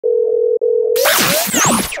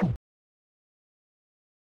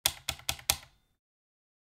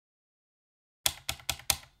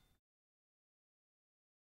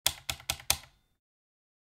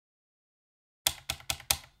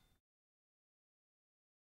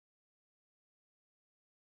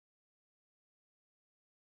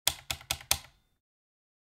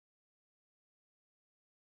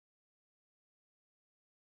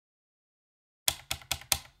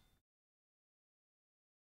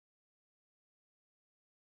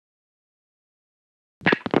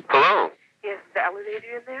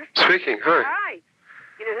Adrian there? Speaking. Hi. Hi.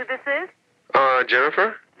 You know who this is?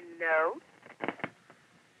 Jennifer? No.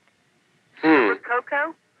 Hmm.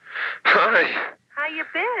 Coco? Hi. How you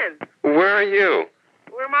been? Where are you?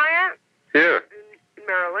 Where am I at? Yeah. In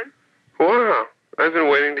Maryland. Wow. I've been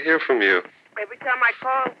waiting to hear from you. Every time I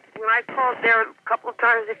call, when I called there a couple of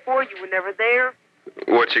times before, you were never there.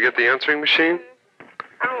 What, you get the answering machine?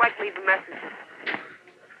 I don't like leaving messages.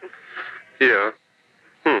 Yeah.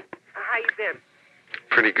 How you been?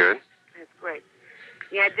 Pretty good. That's great.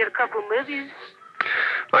 Yeah, I did a couple of movies.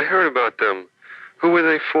 I heard about them. Who were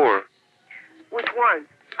they for? Which one?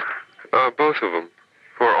 Both of them.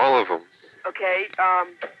 Or all of them. Okay,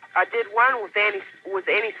 I did one with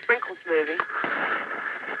Annie Sprinkle's movie.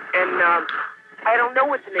 And, I don't know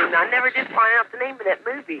what the name is. I never did find out the name of that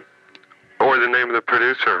movie. Or the name of the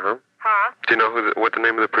producer, huh? Huh? Do you know what the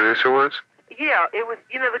name of the producer was? Yeah, it was,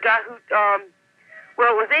 the guy who, well,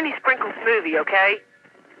 it was Annie Sprinkle's movie, okay?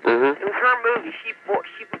 Mm-hmm. It was her movie. She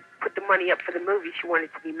put the money up for the movie. She wanted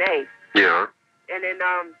to be made. Yeah. And then,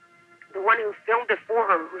 the one who filmed it for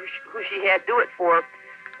her, who she had do it for,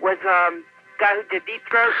 was, guy who did Deep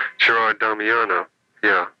Throat. Gerard Damiano.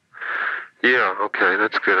 Yeah. Yeah, okay,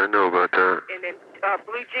 that's good. I know about that. And then,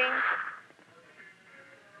 Blue Jeans.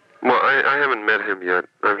 Well, I haven't met him yet.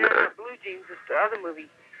 No, Blue Jeans is the other movie.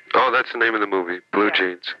 Oh, that's the name of the movie, Blue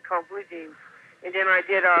Jeans. It's called Blue Jeans. And then I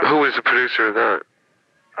did, Who was the producer of that?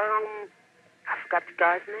 I forgot the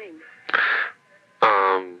guy's name.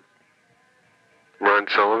 Ron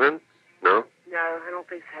Sullivan? No? No, I don't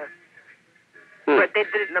think so. But they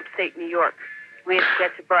did it in upstate New York. We had to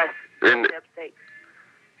catch a bus In upstate.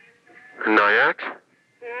 Nyack?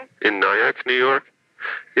 In Nyack, New York?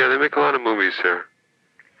 Yeah, they make a lot of movies there.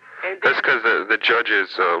 And that's because the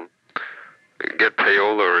judges get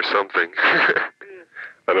payola or something. I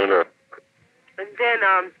don't know. And then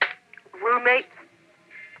Roommates.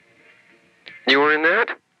 You were in that?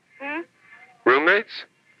 Roommates?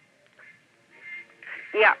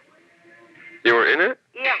 Yeah. You were in it?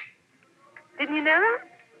 Yeah. Didn't you know that?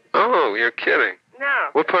 Oh, you're kidding. No.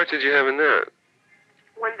 What part did you have in that?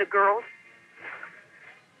 One of the girls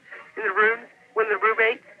in the room. One of the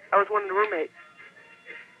roommates. I was one of the roommates.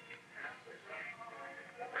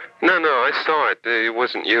 No, I saw it. It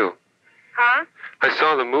wasn't you. Huh? I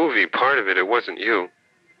saw the movie, part of it. It wasn't you.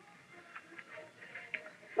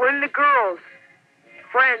 One of the girls'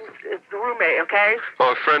 friends is the roommate, okay?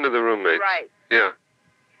 Oh, a friend of the roommates. Right. Yeah.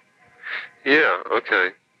 Yeah, okay.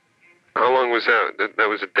 How long was that? That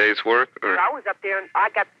was a day's work? Or? I was up there and I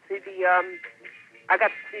got to see the,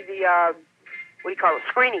 what do you call it,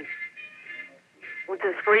 screening. Went to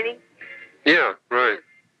the screening. Yeah, right.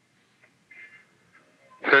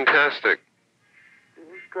 Fantastic.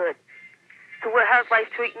 Good. So how's life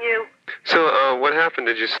treating you? So, what happened?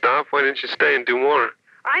 Did you stop? Why didn't you stay and do more?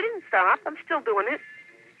 I didn't stop. I'm still doing it.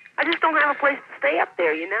 I just don't have a place to stay up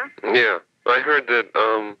there, you know? Yeah. I heard that,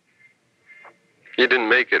 you didn't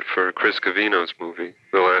make it for Chris Covino's movie,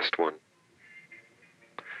 the last one.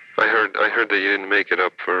 I heard that you didn't make it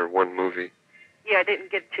up for one movie. Yeah, I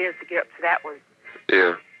didn't get a chance to get up to that one.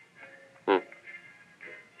 Yeah.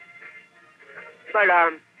 But,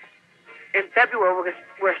 in February,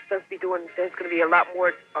 we're supposed to be doing, there's going to be a lot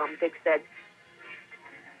more, Dick said.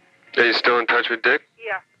 Are you still in touch with Dick?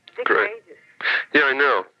 Yeah. Dick Great. Ages. Yeah, I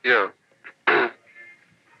know. Yeah.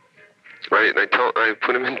 Right, I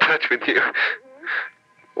put him in touch with you.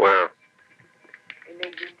 Wow. And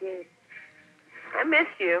then you did. I miss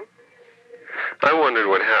you. I wondered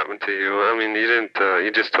what happened to you. I mean, you didn't,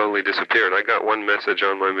 you just totally disappeared. I got one message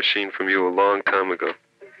on my machine from you a long time ago.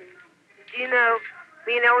 You know,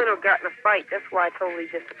 me and Eleanor got in a fight. That's why I totally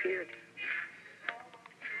disappeared.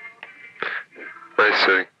 I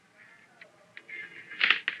see.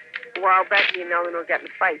 A while back, me and Eleanor got in a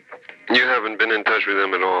fight. You haven't been in touch with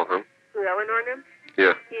them at all, huh? Who, Eleanor and them?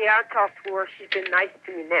 Yeah. Yeah, I talked to her. She's been nice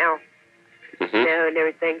to me now. Mm-hmm. You know, and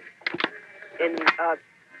everything. And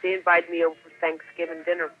they invited me over for Thanksgiving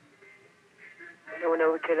dinner. I went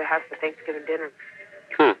over to the house for Thanksgiving dinner.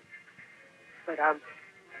 But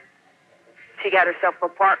she got herself an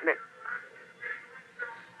apartment.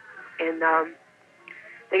 And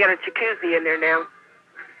they got a jacuzzi in there now.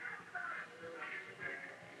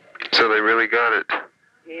 So they really got it.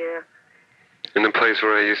 Yeah. In the place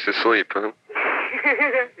where I used to sleep, huh?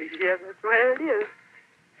 Yeah, that's where it is.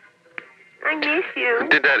 I miss you.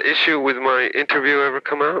 Did that issue with my interview ever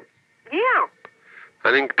come out? Yeah.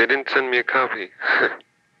 I think they didn't send me a copy.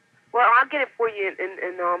 Well, I'll get it for you and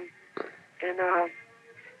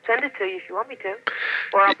send it to you if you want me to.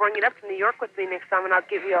 Or I'll bring it up to New York with me next time and I'll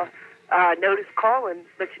give you a notice call and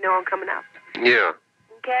let you know I'm coming out. Yeah.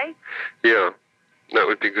 Okay? Yeah. That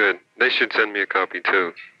would be good. They should send me a copy,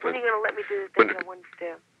 too. When are you going to let me do the things I wanted to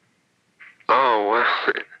do? Oh,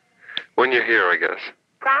 well, when you're here, I guess.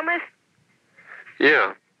 Promise?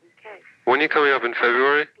 Yeah. Okay. When are you coming up, in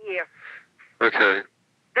February? Yeah. Okay.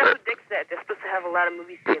 That's what Dick said. They're supposed to have a lot of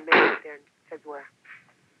movies being made up there in February.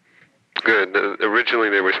 Good. Originally,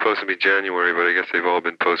 they were supposed to be January, but I guess they've all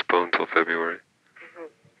been postponed till February.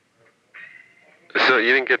 So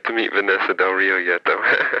you didn't get to meet Vanessa Del Rio yet, though.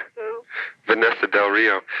 Who? Vanessa Del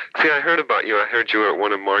Rio. See, I heard about you. I heard you were at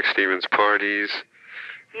one of Mark Stevens' parties.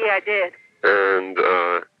 Yeah, I did. And,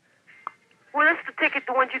 Well, that's the ticket,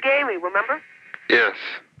 the ones you gave me, remember? Yes.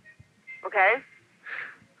 Okay.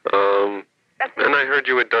 And I heard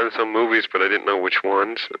you had done some movies, but I didn't know which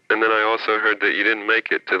ones. And then I also heard that you didn't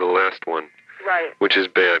make it to the last one. Right. Which is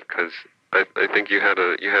bad, because I think you had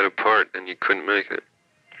a part and you couldn't make it.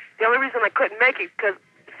 The only reason I couldn't make it, because,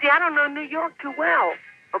 see, I don't know New York too well,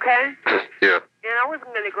 okay? Yeah. And I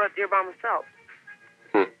wasn't going to go out there by myself.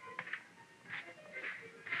 Hmm.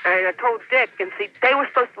 And I told Dick, and see, they were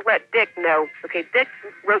supposed to let Dick know. Okay, Dick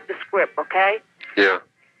wrote the script, okay? Yeah.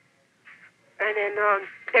 And then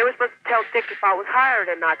they were supposed to tell Dick if I was hired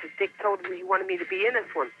or not, because Dick told me he wanted me to be in this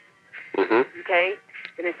one. Mm-hmm. Okay?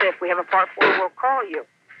 And they said, if we have a part 4, we'll call you.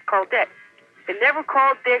 Call Dick. They never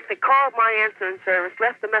called Dick. They called my answering service,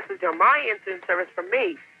 left a message on my answering service for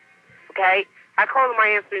me. Okay? I called my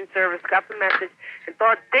answering service, got the message, and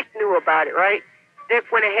thought Dick knew about it, right? Dick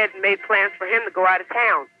went ahead and made plans for him to go out of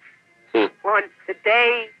town on the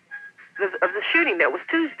day of the shooting. That was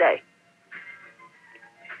Tuesday.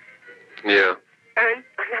 Yeah. And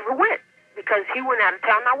I never went because he went out of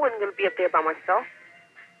town. I wasn't going to be up there by myself.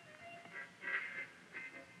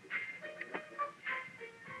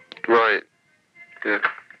 Right. Yeah.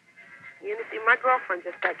 You know, see, my girlfriend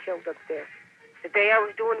just got killed up there. The day I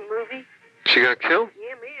was doing the movie. She got killed?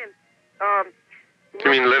 Yeah, man.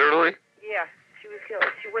 You mean literally? Yeah, she was killed.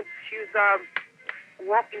 She was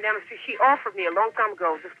walking down the street. She offered me a long time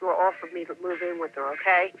ago. This girl offered me to move in with her,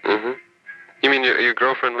 okay? Mm-hmm. You mean your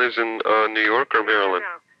girlfriend lives in New York or Maryland?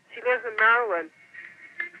 No, she lives in Maryland.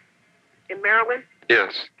 In Maryland?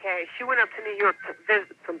 Yes. Okay, she went up to New York to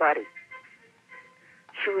visit somebody.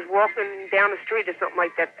 She was walking down the street or something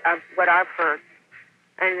like that, what I've heard.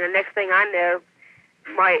 And the next thing I know,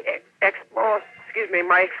 my ex-boss,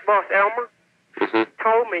 Elmer,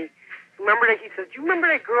 told me, remember that, he said, do you remember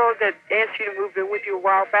that girl that asked you to move in with you a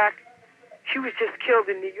while back? She was just killed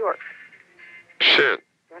in New York. Shit.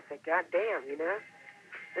 I said, God damn, you know?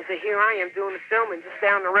 I said, here I am doing the filming just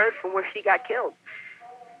down the road from where she got killed.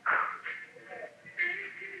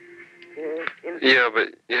 Yeah, but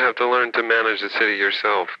you have to learn to manage the city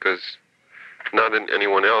yourself, because not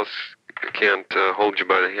anyone else can't hold you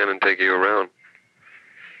by the hand and take you around.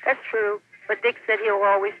 That's true, but Dick said he'll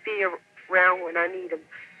always be around when I need him.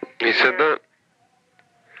 He said that?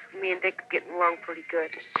 Me and Dick are getting along pretty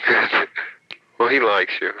good. Well, he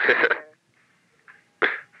likes you.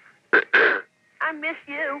 I miss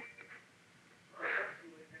you.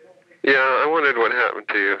 Yeah, I wondered what happened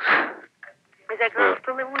to you. Is that girl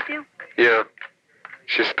still living with you? Yeah,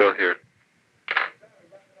 she's still here.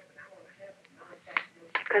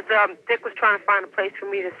 Because Dick was trying to find a place for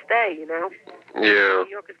me to stay, you know? Yeah. In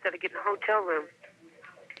New York instead of getting a hotel room.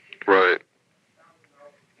 Right.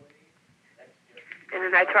 And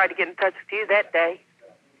then I tried to get in touch with you that day.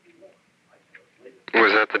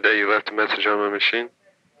 Was that the day you left a message on my machine?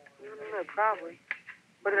 I don't know, probably.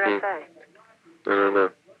 What did I say? I don't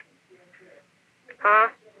know. Huh?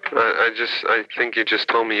 I think you just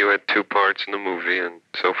told me you had 2 parts in the movie and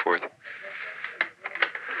so forth.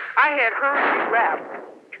 I had heard you left.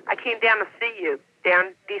 I came down to see you,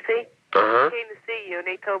 down D.C. Uh-huh. I came to see you, and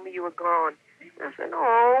they told me you were gone. I said,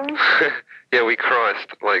 oh. Yeah, we crossed.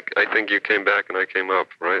 Like, I think you came back and I came up,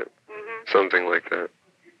 right? Mm-hmm. Something like that.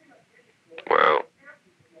 Wow.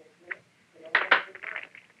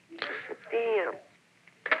 Damn.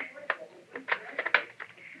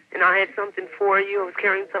 And I had something for you. I was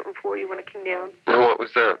carrying something for you when I came down. What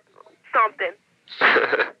was that? Something.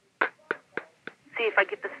 See, if I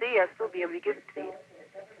get to see you, I'll still be able to give it to you.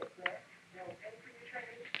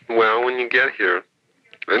 Well, when you get here,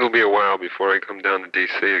 it'll be a while before I come down to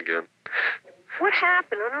D.C. again. What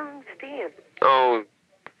happened? I don't understand. Oh,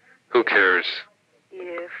 who cares? Yeah,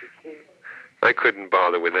 who cares? I couldn't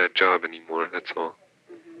bother with that job anymore, that's all.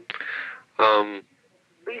 Mm-hmm.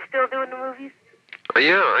 Are you still doing the movies?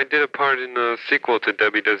 Yeah, I did a part in a sequel to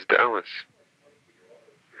Debbie Does Dallas.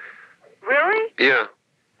 Really? Yeah.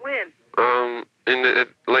 When? In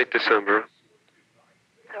late December.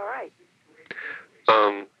 It's all right.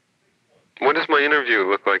 What does my interview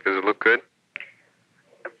look like? Does it look good?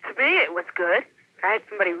 To me, it was good. I had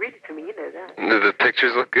somebody read it to me, you know that. The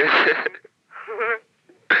pictures look good?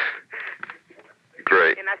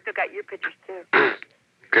 Great. And I still got your pictures, too.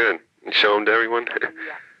 Good. You show them to everyone? Yeah.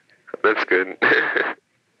 That's good. Yes,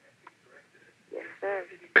 sir.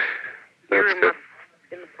 You're That's good.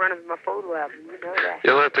 in the front of my photo album, you know that.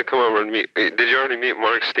 You'll have to come over and meet. Did you already meet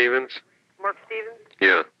Mark Stevens? Mark Stevens?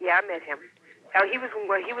 Yeah. Yeah, I met him. Oh, he was in,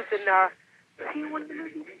 was he in one of the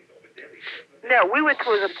movies? No, we went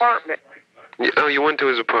to his apartment. Oh, you went to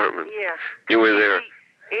his apartment? Yeah. You were there?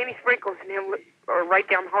 Annie Sprinkles and him are right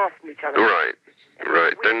down the hall from each other. Right.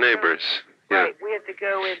 Right. They're neighbors. Yeah. Right. We had to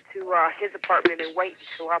go into his apartment and wait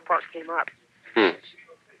until our part came up. Hmm.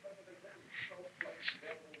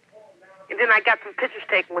 And then I got some pictures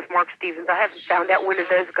taken with Mark Stevens. I haven't found out when those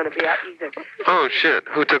are going to be out either. Oh, shit.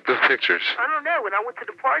 Who took the pictures? I don't know. When I went to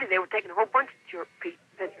the party, they were taking a whole bunch of your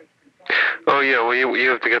pictures. Oh, yeah. Well, you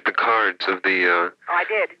have to get the cards of the I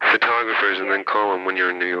did. photographers and then call them when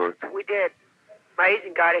you're in New York. We did. My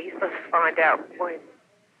agent got it. He's supposed to find out when.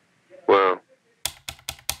 Wow.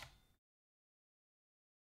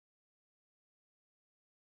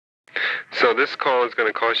 So this call is going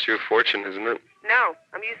to cost you a fortune, isn't it? No,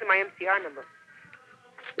 I'm using my MCI number.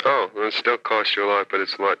 Oh, well, it still costs you a lot, but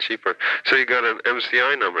it's a lot cheaper. So you got an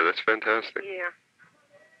MCI number. That's fantastic. Yeah.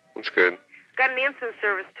 That's good. Got an answering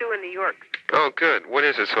service, too, in New York. Oh, good. What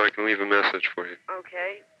is it so I can leave a message for you?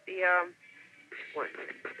 Okay. The, what is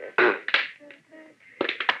it?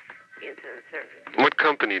 Answering service. What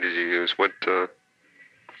company did you use? What,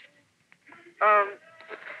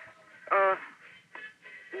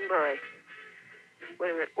 Boy. Wait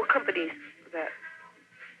a minute. What company is that?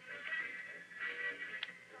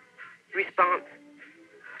 Response.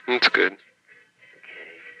 That's good. Okay.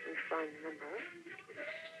 Let me find the number.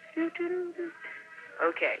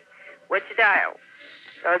 Okay. What's your dial?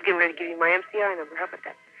 I was getting ready to give you my MCI number. How about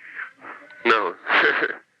that? No.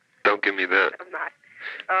 Don't give me that. I'm not.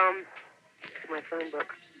 My phone book.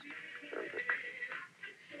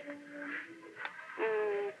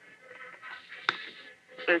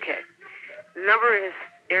 Okay. The number is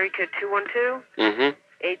area code 212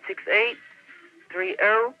 868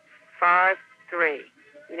 3053.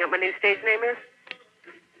 You know what my new stage name is?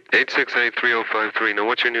 868-3053. Now,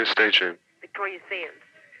 what's your new stage name? Victoria Sands.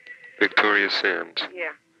 Victoria Sands.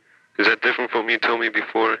 Yeah. Is that different from what you told me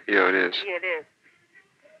before? Yeah, it is. Yeah, it is.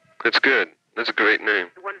 That's good. That's a great name.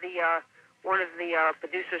 One of the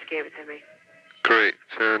producers gave it to me. Great.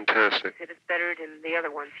 Fantastic. He said it's better than the other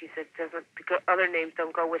ones. He said other names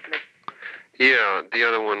don't go with me. Yeah, the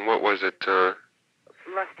other one, what was it?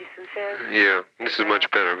 Lusty Sanchez. Yeah, this is much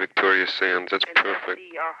better. Victoria Sands. That's perfect.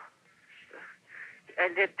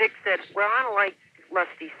 And then Dick said, well, I don't like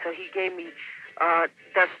Lusty, so he gave me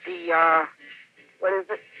Dusty, what is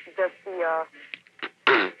it? Dusty,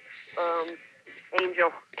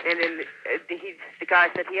 Angel. And then the guy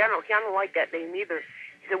said, I don't like that name either.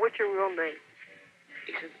 He said, what's your real name?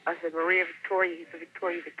 He said, I said, Maria Victoria. He said,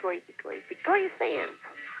 Victoria Sands.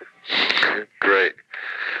 Great.